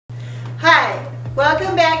Hi,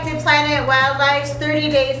 welcome back to Planet Wildlife's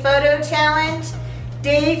 30-day photo challenge,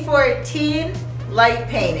 day 14, light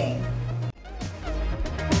painting.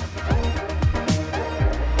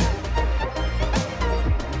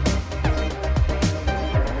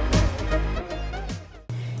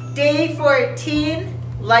 Day 14,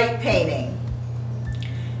 light painting.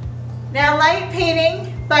 Now light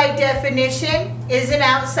painting, by definition, is an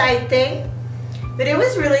outside thing, but it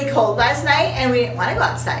was really cold last night and we didn't want to go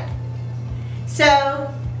outside. So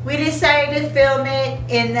we decided to film it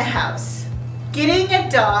in the house. Getting a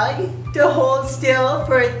dog to hold still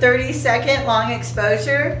for a 30-second long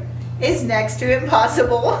exposure is next to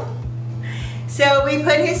impossible. So we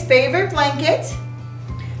put his favorite blanket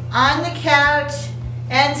on the couch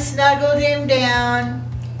and snuggled him down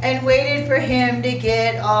and waited for him to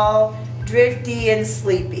get all drifty and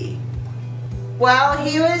sleepy. While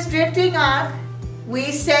he was drifting off,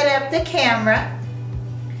 we set up the camera.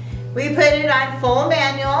 We put it on full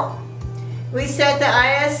manual. We set the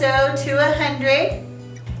ISO to 100.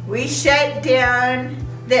 We shut down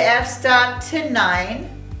the f-stop to 9.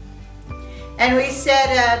 And we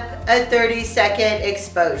set up a 30-second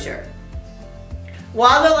exposure.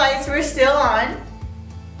 While the lights were still on,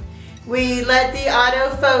 we let the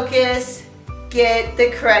autofocus get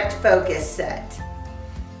the correct focus set.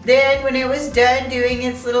 Then when it was done doing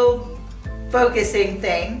its little focusing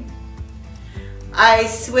thing, I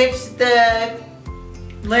switched the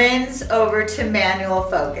lens over to manual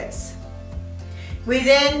focus. We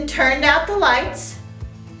then turned out the lights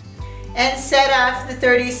and set off the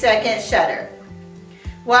 30-second shutter.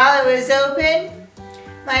 While it was open,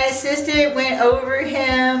 my assistant went over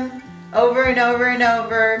him over and over and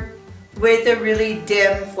over with a really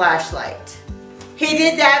dim flashlight. He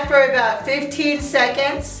did that for about 15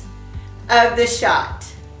 seconds of the shot.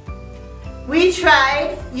 We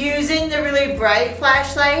tried using the really bright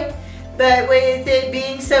flashlight, but with it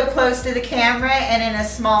being so close to the camera and in a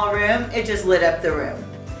small room, it just lit up the room.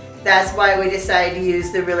 That's why we decided to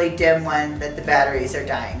use the really dim one that the batteries are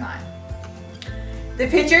dying on. The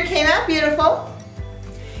picture came out beautiful.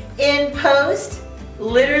 In post,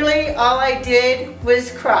 literally all I did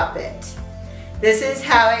was crop it. This is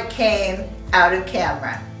how it came out of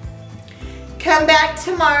camera. Come back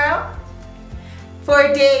tomorrow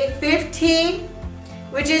for day 15,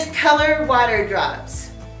 which is color water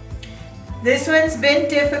drops. This one's been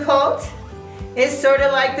difficult. It's sort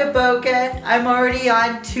of like the bokeh. I'm already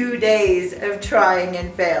on 2 days of trying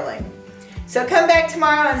and failing. So come back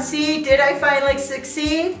tomorrow and see, did I finally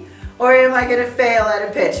succeed or am I gonna fail at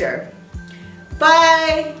a picture?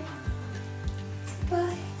 Bye.